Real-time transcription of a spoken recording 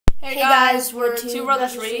Hey guys, we're Two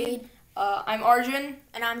Brothers Read. I'm Arjun.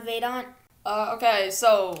 And I'm Vedant. Okay,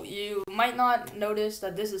 so you might not notice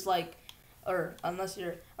that this is like, or unless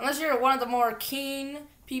you're one of the more keen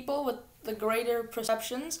people with the greater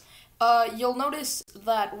perceptions, you'll notice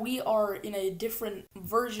that we are in a different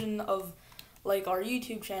version of like our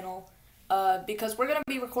YouTube channel, because we're gonna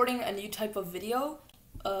be recording a new type of video.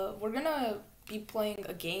 We're gonna be playing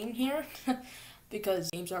a game here,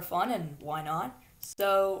 because games are fun and why not?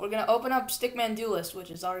 So we're gonna open up Stickman Duelist,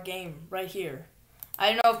 which is our game right here.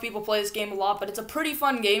 I don't know if people play this game a lot, but it's a pretty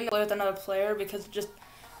fun game to play with another player because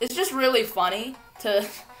it's just really funny to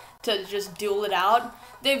just duel it out.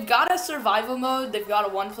 They've got a survival mode, they've got a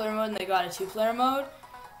 1-player mode, and they got a 2-player mode.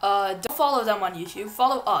 Don't follow them on YouTube.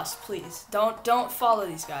 Follow us, please. Don't follow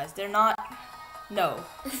these guys. They're not. No.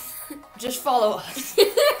 Just follow us.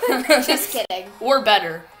 Just kidding. We're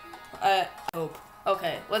better. I hope.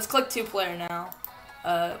 Okay, let's click 2-player now.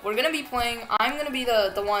 We're gonna be playing. I'm gonna be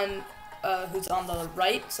the one who's on the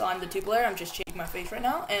right, so I'm the 2-player. I'm just changing my face right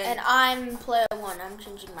now, and I'm player 1. I'm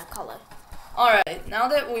changing my color. All right, now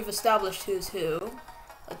that we've established who's who,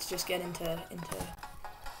 let's just get into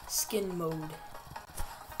skin mode.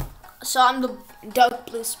 So I'm the dark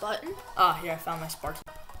blue Spartan. Ah, here I found my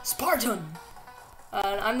Spartan.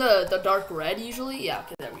 I'm the dark red usually. Yeah,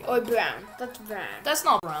 okay, there we go. Or brown. That's brown. That's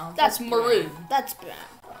not brown. That's maroon. That's brown.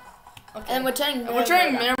 Okay. And we're turning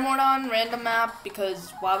mirror mode on random map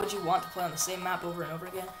because why would you want to play on the same map over and over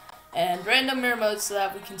again? And random mirror mode so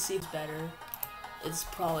that we can see who's better. It's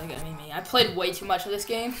probably gonna be me. I played way too much of this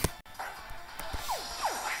game.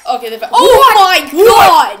 Okay, they've. Oh my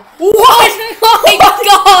god! What? Oh my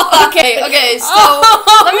god! Okay, so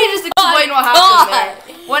let me just explain what happened there.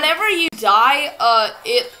 Whenever you die,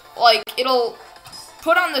 it'll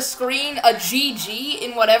put on the screen a GG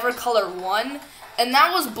in whatever color won. And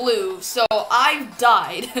that was blue, so I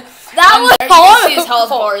died. That was horrible. You can see his health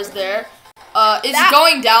bar is there. It's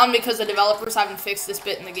going down because the developers haven't fixed this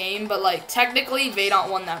bit in the game, but like technically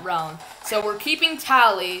Vedant won that round. So we're keeping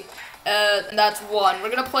tally, and that's 1.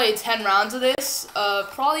 We're gonna play 10 rounds of this,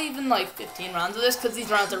 probably even like 15 rounds of this because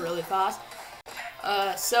these rounds are really fast.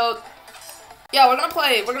 So yeah, we're gonna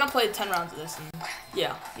play 10 rounds of this, and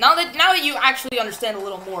yeah. Now that you actually understand a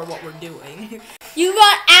little more what we're doing. You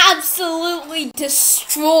got absolutely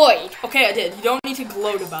destroyed. Okay, I did. You don't need to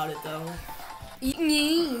gloat about it, though.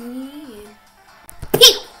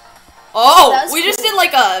 Oh, we just did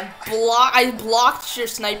like a block. I blocked your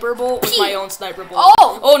sniper bolt with my own sniper bolt.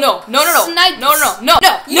 Oh no. No.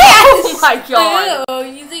 Yes! Oh my god.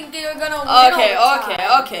 Ew, you think you're gonna win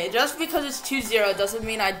Okay. Just because it's 2-0 doesn't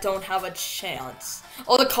mean I don't have a chance.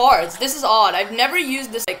 Oh, the cards. This is odd. I've never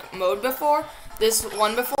used this like mode before. This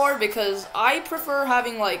one before because I prefer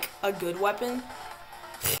having like a good weapon,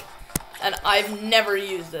 and I've never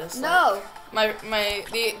used this. No,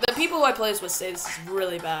 the people who I play this with say this is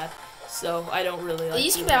really bad, so I don't really like. It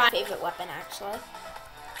used to be my favorite weapon actually.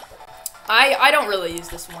 I don't really use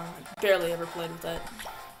this one. I barely ever played with it.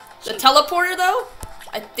 The teleporter though,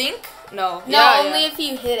 I think no. No, only if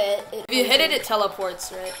you hit it. If you hit it, it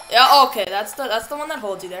teleports, right? Yeah. Okay, that's the one that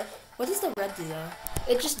holds you there. What does the red do though?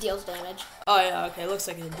 It just deals damage. Oh yeah, okay, looks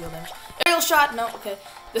like it did deal damage. Aerial shot, no, okay.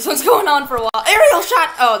 This one's going on for a while. Aerial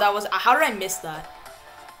shot! Oh, that was, how did I miss that?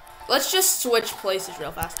 Let's just switch places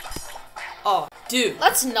real fast. Oh, dude.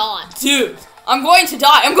 Let's not. Dude, I'm going to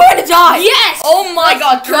die. Yes! Oh my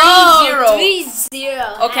god, 3-0.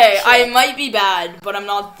 3-0. Okay, I might be bad, but I'm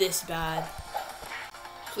not this bad.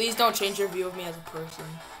 Please don't change your view of me as a person.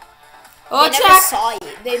 Oh, they never saw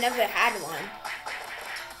you. They never had one.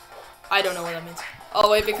 I don't know what that means. Oh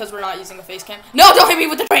wait, because we're not using a face cam. No, don't hit me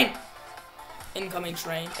with the train! Incoming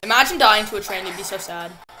train. Imagine dying to a train, you'd be so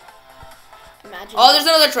sad. Imagine. Oh, there's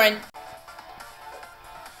another train.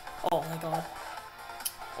 Oh my god.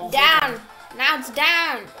 Oh, down! Now it's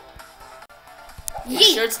down! You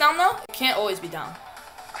sure it's down though? It can't always be down.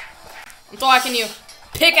 I'm talking you.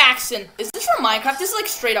 Pickaxing. Is this from Minecraft? This is like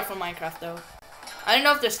straight up from Minecraft though. I don't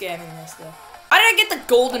know if they're scamming this though. How did I get the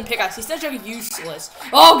golden pickaxe? He's such a useless.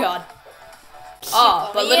 Oh god. Oh,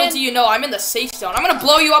 but little do you know, I'm in the safe zone. I'm gonna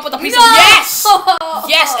blow you up with a piece of— Yes!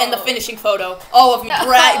 Yes, and the finishing photo. Oh, of me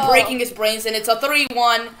breaking his brains, and it's a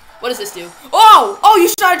 3-1. What does this do? Oh, you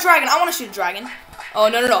shot a dragon. I want to shoot a dragon. Oh,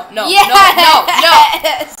 no.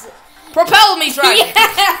 Yes! Propel me, dragon.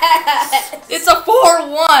 Yes! It's a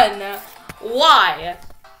 4-1. Why?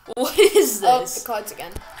 What is this? Oh, the cards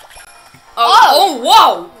again.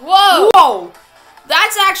 Whoa.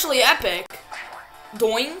 That's actually epic.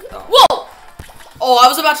 Doing. Whoa. Oh, I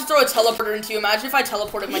was about to throw a teleporter into you. Imagine if I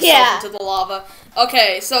teleported myself into the lava.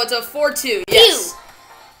 Okay, so it's a 4-2. Yes.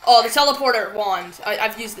 Oh, the teleporter wand.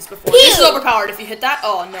 I've used this before. Pew! This is overpowered if you hit that.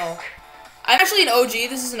 Oh, no. I'm actually an OG.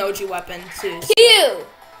 This is an OG weapon, too. So. Pew!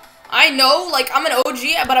 I know, like, I'm an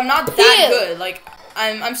OG, but I'm not that good. Like,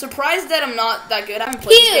 I'm surprised that I'm not that good. I haven't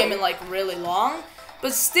played this game in, like, really long.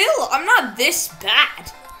 But still, I'm not this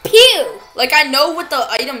bad. Pew! Like, I know what the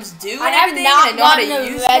items do and I have everything. not I know how to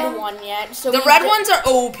gotten use the red them. one yet. So The red ones are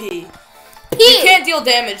OP. Pew! You can't deal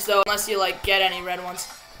damage, though, unless you, like, get any red ones.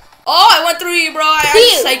 Oh, I went through you, bro. I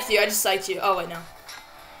just psyched you. I just psyched you. Oh, wait, no.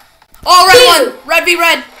 Oh, red one. Red v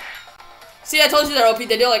red. See, I told you they're OP.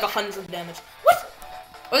 They deal, like, 100 damage. What?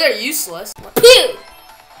 Oh, they're useless. Pew!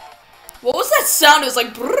 What was that sound? It was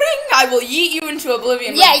like, bring, I will yeet you into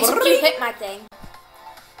oblivion. Yeah, like, you hit my thing.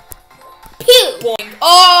 Pew! Boing.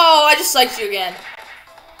 Oh, I just psyched you again.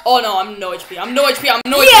 Oh, no, I'm no HP. I'm no HP. I'm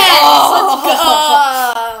no HP. Yes! Oh. Let's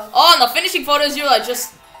go! Oh, in the finishing photos, you're, like,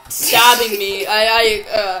 just stabbing me.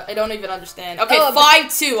 I don't even understand. Okay,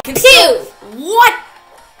 5-2. Pew! What?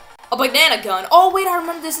 A banana gun. Oh, wait, I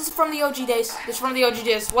remember this. This is from the OG days. This is from the OG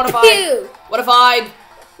days. What a vibe. Pew! What a vibe.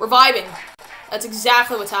 We're vibing. That's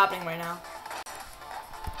exactly what's happening right now.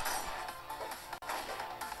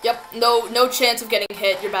 Yep, no chance of getting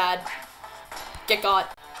hit. You're bad. Get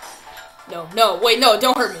got. No, wait, no,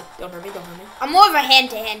 don't hurt me. Don't hurt me. I'm more of a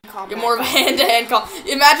hand-to-hand combat. You're more of a hand-to-hand call.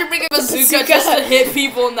 Imagine bringing a bazooka just to hit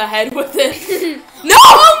people in the head with it. No!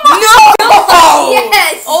 Oh no!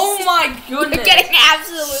 Yes! Oh my goodness. You're getting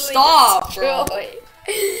absolutely Stop, bro. destroyed.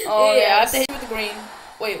 Oh yeah, I have to hit you with the green.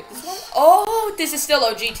 Wait, this one? Oh, this is still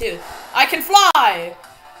OG too. I can fly.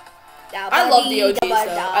 I love the OGs though.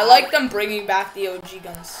 I like them bringing back the OG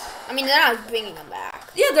guns. I mean, they're not bringing them back.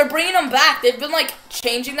 Yeah, they're bringing them back. They've been like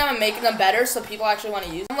changing them and making them better so people actually want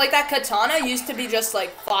to use them. Like that katana used to be just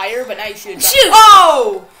like fire, but now you shoot.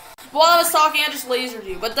 Oh! While I was talking, I just lasered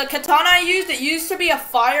you. But the katana I used, it used to be a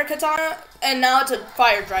fire katana, and now it's a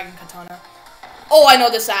fire dragon katana. Oh, I know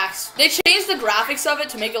this axe. They changed the graphics of it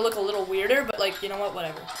to make it look a little weirder, but like, you know what?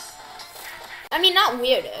 Whatever. I mean, not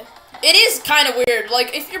weirder. It is kind of weird.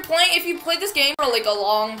 Like, if you played this game for like a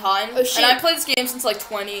long time, and I played this game since like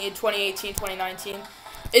 2018, 2019,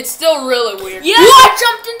 it's still really weird. Yeah, I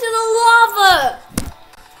jumped into the lava.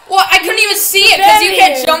 Well, I couldn't even see it because you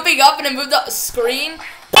kept jumping up and it moved up the screen.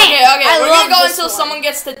 Okay, we're gonna go until someone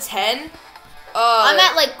gets to 10. I'm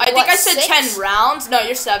at like, I think I said 6? 10 rounds. No,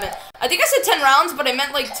 you're 7. I think I said 10 rounds, but I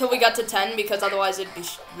meant like till we got to 10 because otherwise it'd be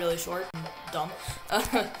really short and dumb.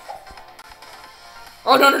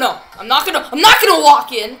 Oh no! I'm not gonna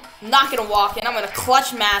walk in. I'm gonna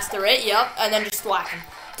clutch master it. Yep, and then just thwack him.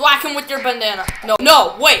 Thwack him with your bandana.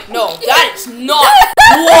 No, wait, no, that is not.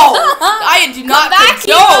 Whoa! I do not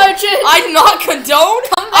condone. I do not condone.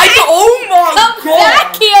 Oh my god!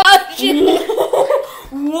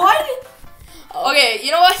 What? Okay, you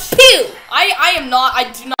know what? Pew! I'm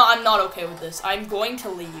not okay with this. I'm going to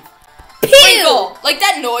leave. Pew! Like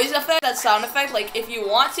that noise effect, that sound effect, like if you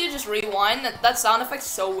want to just rewind, that sound effect's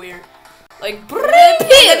so weird. Like bring,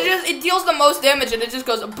 and it deals the most damage and it just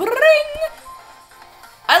goes bring.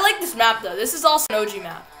 I like this map though. This is also an OG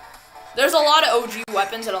map. There's a lot of OG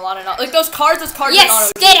weapons and a lot of not like those cards are not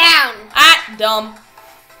OG. Stay down. Dumb.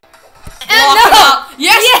 No.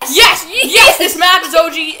 Yes, this map is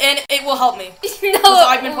OG and it will help me. No.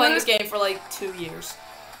 I've been playing this game for like 2 years.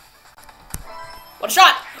 What a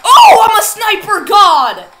shot! Oh, I'm a sniper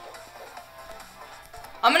god!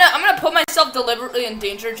 I'm gonna put myself deliberately in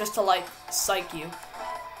danger just to like psych you.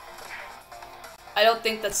 I don't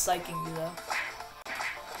think that's psyching you though.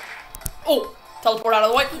 Oh, teleport out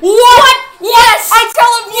of the way. What? Yes! I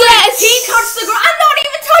teleported! Yes! He touched the ground. I'm not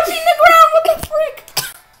even touching the ground. What the frick?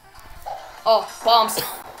 Oh, bombs.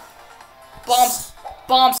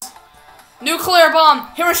 Bombs. Nuclear bomb.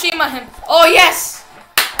 Hiroshima him. Oh, yes!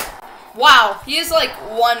 Wow, he is like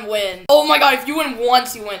 1 win. Oh my god, if you win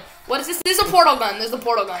once, you win. What is this? This is a portal gun. This is the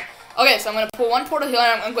portal gun. Okay, so I'm gonna put 1 portal here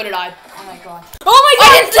and I'm gonna die. Oh my god. Oh my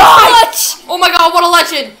god, I didn't die! Oh my god, what a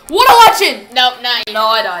legend! What a legend! Nope, not you. No,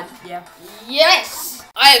 I died. Yeah. Yes!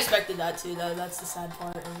 I expected that too, though. That's the sad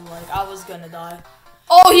part. And like, I was gonna die.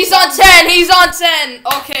 Oh, he's on 10! He's on 10!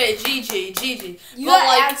 Okay, GG. You but, are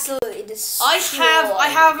like, absolutely destroyed. I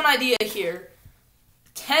have an idea here.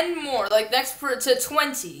 10 more, like next to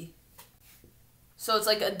 20. So it's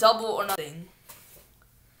like a double or nothing.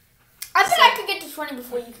 I bet I could get to 20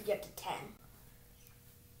 before you could get to 10.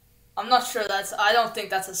 I'm not sure I don't think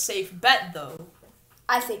that's a safe bet though.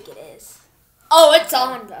 I think it is. Oh, it's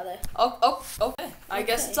on, brother. Oh, okay. I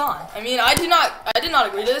guess it's on. I mean, I did not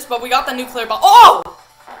agree to this, but we got the nuclear bomb. Oh!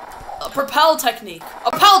 A propel technique.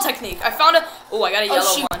 I found it. Oh, I got a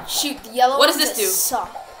yellow one. Shoot, the yellow What ones does this do?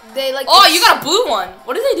 Suck. They like. Oh, you got a blue one.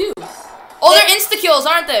 What do they do? Oh, they're insta-kills,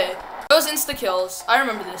 aren't they? Those insta-kills. I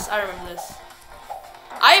remember this.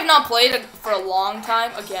 I have not played for a long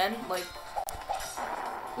time. Again, like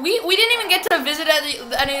we didn't even get to visit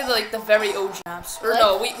any of the very OG maps. Or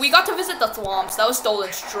no, we got to visit the Thwomps. That was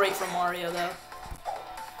stolen straight from Mario though.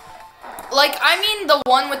 Like I mean the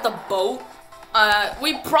one with the boat.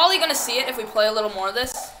 We probably gonna see it if we play a little more of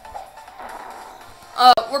this.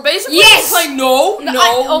 We're basically playing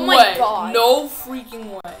oh my god. No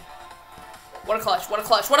freaking way. What a clutch, what a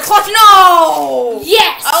clutch, what a clutch, no!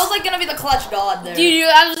 Yes! I was like gonna be the clutch god there. Dude,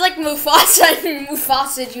 I was like Mufasa and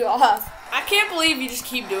Mufasa'd you off. I can't believe you just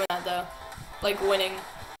keep doing that though. Like winning.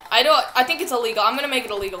 I think it's illegal. I'm gonna make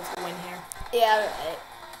it illegal to win here. Yeah, right.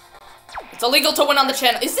 It's illegal to win on the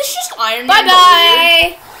channel. Is this just Iron Man?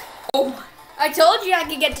 Bye-bye! Oh. I told you I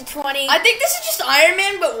could get to 20. I think this is just Iron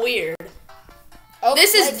Man, but weird. Oh,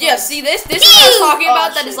 this is, see this? This is what I'm talking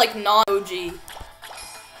about that is like non-OG.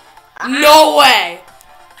 No way!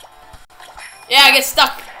 Yeah, I get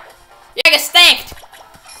stuck. Yeah, I get stanked.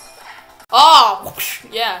 Oh, whoosh.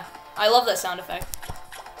 Yeah. I love that sound effect.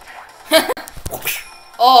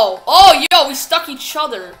 oh, yo, we stuck each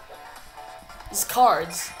other. These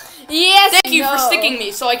cards. Yes, Thank you for sticking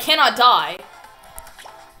me, so I cannot die.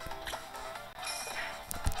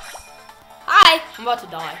 Hi. I'm about to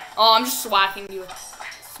die. Oh, I'm just swacking you.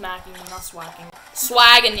 Smacking you, not swacking.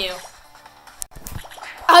 Swagging you.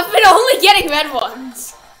 I've been only getting red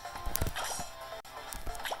ones.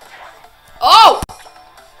 Oh!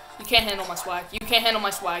 You can't handle my swag. You can't handle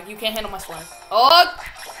my swag. You can't handle my swag. Oh!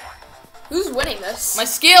 Who's winning this? My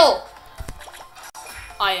skill!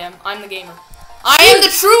 I am. I'm the gamer. I am the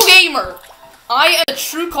true gamer! I am a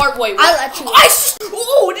true card. Wait, what? I'll let you.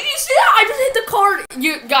 Oh, did you see that? I just hit the card.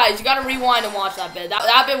 You guys, you gotta rewind and watch that bit.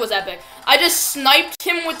 That bit was epic. I just sniped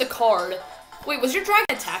him with the card. Wait, was your dragon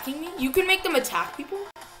attacking me? You can make them attack people?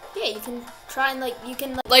 Yeah, you can try and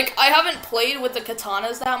Like, I haven't played with the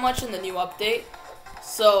katanas that much in the new update.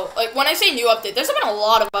 So, like, when I say new update, there's been a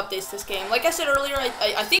lot of updates to this game. Like I said earlier,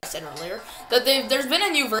 I think I said earlier, that there's been a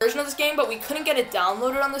new version of this game, but we couldn't get it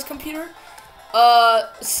downloaded on this computer.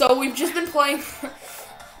 So we've just been playing,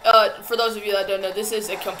 for those of you that don't know, this is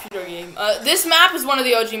a computer game. This map is one of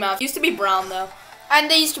the OG maps. It used to be brown, though. And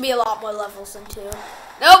there used to be a lot more levels than 2.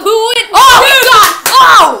 Nope, who would? Oh, God!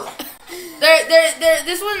 Oh!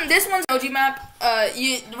 This one's OG map.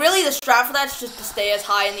 Really the strat for that is just to stay as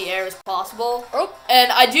high in the air as possible. Oh.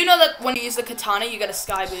 And I do know that when you use the katana, you get a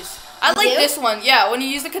sky boost. I like this one. Yeah, when you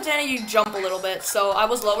use the katana, you jump a little bit. So I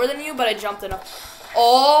was lower than you, but I jumped enough.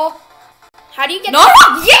 Oh. How do you get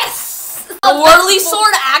Yes! The whirly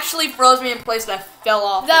sword actually froze me in place and I fell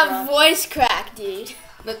off. That voice crack, dude.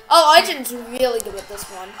 Arjun's really good with this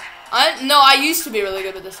one. I used to be really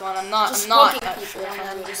good with this one. I'm not sure if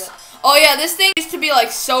I'm good with it. Oh yeah, this thing used to be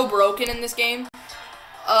like so broken in this game.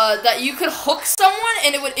 That you could hook someone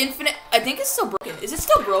and it would I think it's still broken. Is it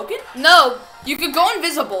still broken? No. You could go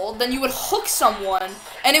invisible, then you would hook someone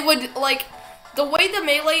and it would like the way the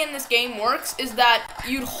melee in this game works is that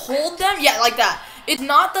you'd hold them, yeah, like that. It's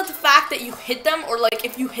not that the fact that you hit them or like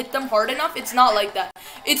if you hit them hard enough, it's not like that.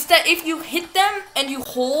 It's that if you hit them and you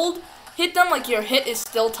hit them like your hit is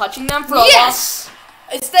still touching them for a long.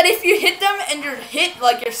 It's that if you hit them and your hit,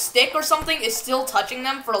 like your stick or something, is still touching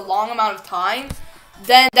them for a long amount of time,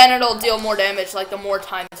 then it'll deal more damage, like the more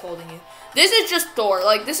time it's holding you. This is just Thor,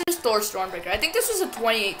 like this is Thor Stormbreaker. I think this was a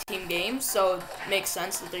 2018 game, so it makes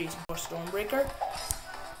sense that they're using Thor Stormbreaker.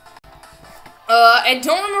 I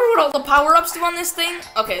don't remember what all the power-ups do on this thing.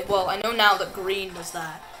 Okay, well, I know now that green does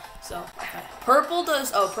that. So, okay. Purple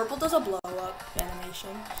does a blow-up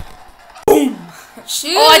animation. Boom!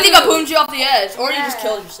 Shoot. Oh, I think I boomed you off the edge, or you just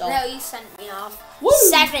killed yourself. No, you sent me off. Woo.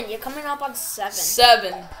 7, you're coming up on 7.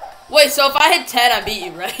 7. Wait, so if I hit 10, I beat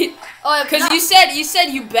you, right? Oh, because you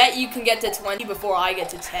said you bet you can get to 20 before I get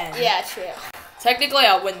to 10. Yeah, true. Technically,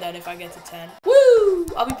 I'll win then if I get to 10. Woo!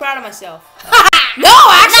 I'll be proud of myself. No,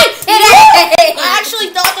 I actually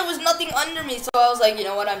thought there was nothing under me, so I was like, you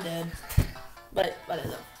know what, I'm dead. But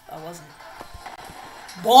I wasn't.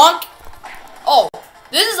 Bonk! Oh,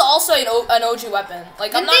 this is also an OG weapon.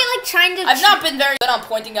 Like, I've not been very good on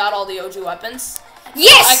pointing out all the OG weapons.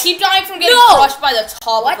 Yes! I keep dying from getting crushed by the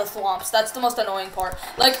top of the thwomps. That's the most annoying part.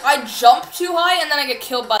 Like, I jump too high and then I get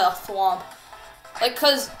killed by the thwomp. Like,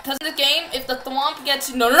 cause in the game, if the thwomp gets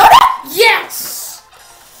you, no! Yes!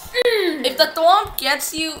 If the thwomp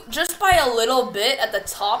gets you just by a little bit at the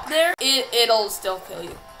top there, it'll still kill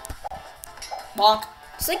you. Bonk.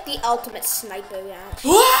 It's like the ultimate sniper match.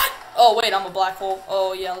 What? Oh wait, I'm a black hole.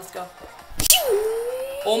 Oh yeah, let's go.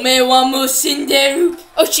 Ome wa mo shinderu.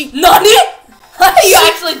 Oh shoot, Nani? You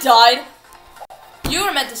actually died. You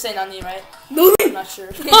were meant to say Nani, right? No. I'm not sure.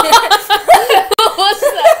 What's that?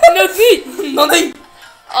 Nothing. Nothing.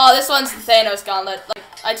 Oh, this one's the Thanos gauntlet. Like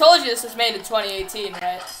I told you, this was made in 2018,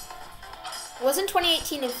 right? Wasn't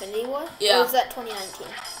 2018 Infinity War? Yeah. Or was that 2019?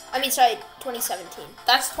 I mean, sorry, 2017.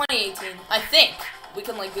 That's 2018. I think. We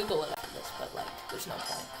can, like, Google it after this, but, like, there's no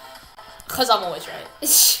point. Because I'm always right.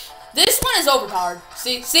 This one is overpowered.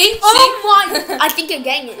 See? See? Oh my! I think you're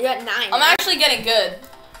getting it. You're at 9. I'm actually getting good.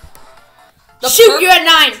 Shoot, you're at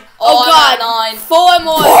 9. Oh God. I'm at 9. 4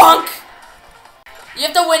 more. Bonk! You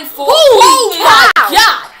have to win 4. Holy my cow.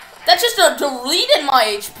 God! That's just a deleted my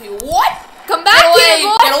HP. What? Come back Get away! here,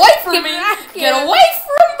 boy. Get away from me! Get away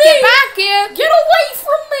from me! Get back here! Get away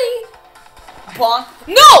from me! Bonk.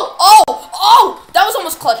 No! Oh! Oh! That was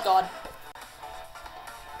almost clutch, God.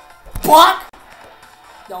 Bonk!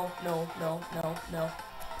 No, no, no, no, no.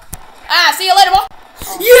 Ah, see you later, boy!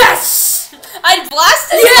 Oh. Yes! I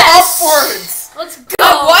blasted it upwards! Let's go!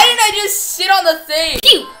 God, why didn't I just sit on the thing?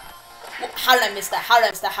 Pew! How did I miss that? How did I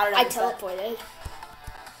miss that? How did I miss that? teleported.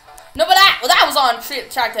 No, but that was on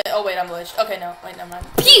track to. Oh wait, I'm glitched. Okay, no, wait, never mind.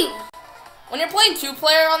 Pew! When you're playing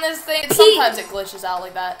 2-player on this thing, sometimes it glitches out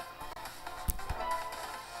like that.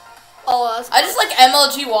 Oh, I just like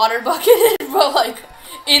MLG water bucketed, but like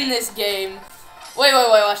in this game. Wait,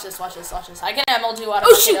 watch this. I can MLG water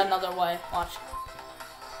bucket another way. Watch.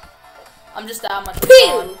 I'm just that much.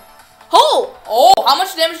 Pew! Oh! Oh, how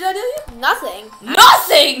much damage did I do you? Nothing.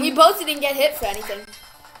 Nothing! We both didn't get hit for anything.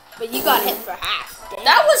 But you got hit for half. Damn.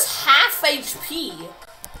 That was half HP.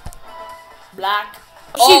 Black.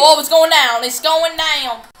 Oh, it's going down. It's going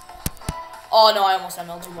down. Oh, no, I almost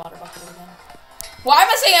MLG water bucket again. Why am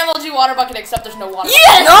I saying MLG water bucket except there's no water bucket?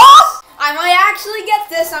 Yes! No! I might actually get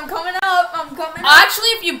this. I'm coming up. Actually,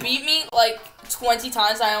 if you beat me, like, 20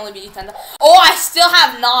 times, I only beat you 10 times. Oh, I still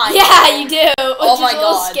have 9. Yeah, you do. Oh my is a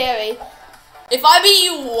little God. Scary. If I beat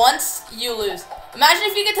you once, you lose. Imagine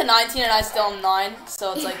if you get to 19 and I still am 9,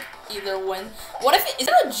 so it's like either win. What if, is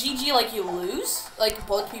there a GG like you lose? Like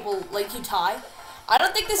both people, like you tie? I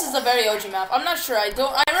don't think this is a very OG map. I'm not sure. I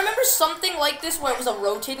remember something like this where it was a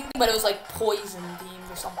rotating thing, but it was like poison beams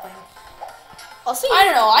or something. I'll see. I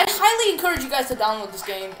don't know. I'd highly encourage you guys to download this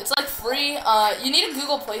game. It's like free. You need a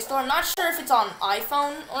Google Play Store. I'm not sure if it's on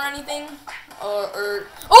iPhone or anything.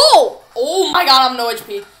 Oh my God, I'm no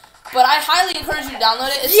HP. But I highly encourage you to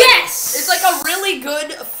download it. It's like a really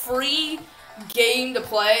good free game to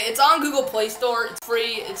play. It's on Google Play Store. It's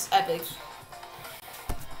free. It's epic.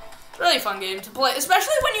 It's a really fun game to play,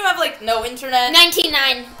 especially when you have like no internet.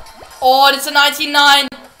 19-9. Oh, it's a 19-9.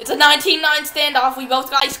 It's a 19-9 standoff. We both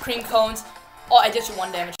got ice cream cones. Oh, I did you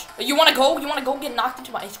 1 damage. You wanna go? You wanna go get knocked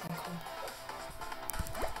into my ice cream cone?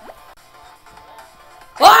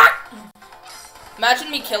 Ah! Imagine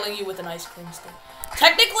me killing you with an ice cream stick.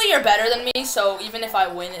 Technically, you're better than me, so even if I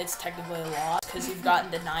win, it's technically a loss, because you've gotten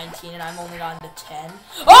to 19 and I've only gotten to 10.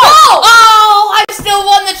 Oh! Oh! I still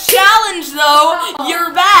won the challenge, though! Oh.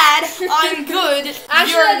 You're bad, I'm good,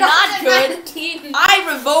 you're not good. 19.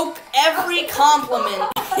 I revoke every compliment.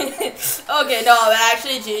 Okay, no, but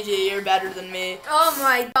actually, GG, you're better than me. Oh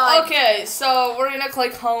my God. Okay, so we're gonna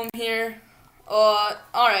click home here.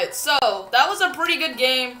 Alright, so that was a pretty good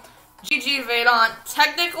game. GG, Vadon.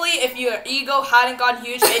 Technically, if your ego hadn't gotten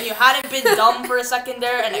huge and you hadn't been dumb for a second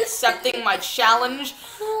there and accepting my challenge.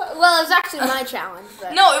 Well, it was actually my challenge.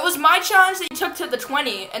 But. No, it was my challenge that you took to the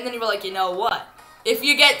 20, and then you were like, you know what? If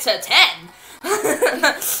you get to 10.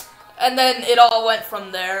 And then it all went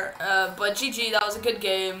from there. But GG, that was a good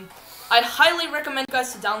game. I'd highly recommend you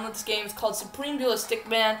guys to download this game. It's called Supreme Duelist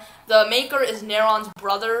Stickman. The maker is Neron's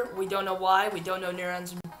brother. We don't know why. We don't know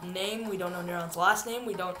Neron's name. We don't know Neron's last name.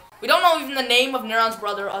 We don't know even the name of Neron's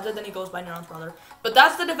brother other than he goes by Neron's brother. But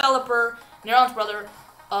that's the developer, Neron's brother.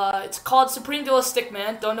 It's called Supreme Duelist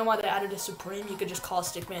Stickman. Don't know why they added a Supreme. You could just call it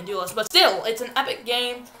Stickman Duelist. But still, it's an epic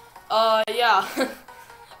game. Yeah.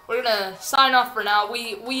 We're gonna sign off for now.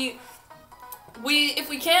 We if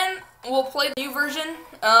we can, we'll play the new version.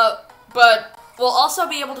 But we'll also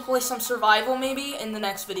be able to play some survival maybe in the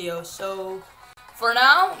next video. So for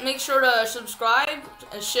now, make sure to subscribe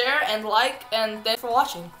and share and like, and thanks for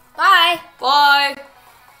watching. Bye. Bye.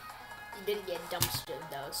 You did get dumpstered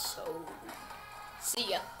though, so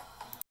see ya.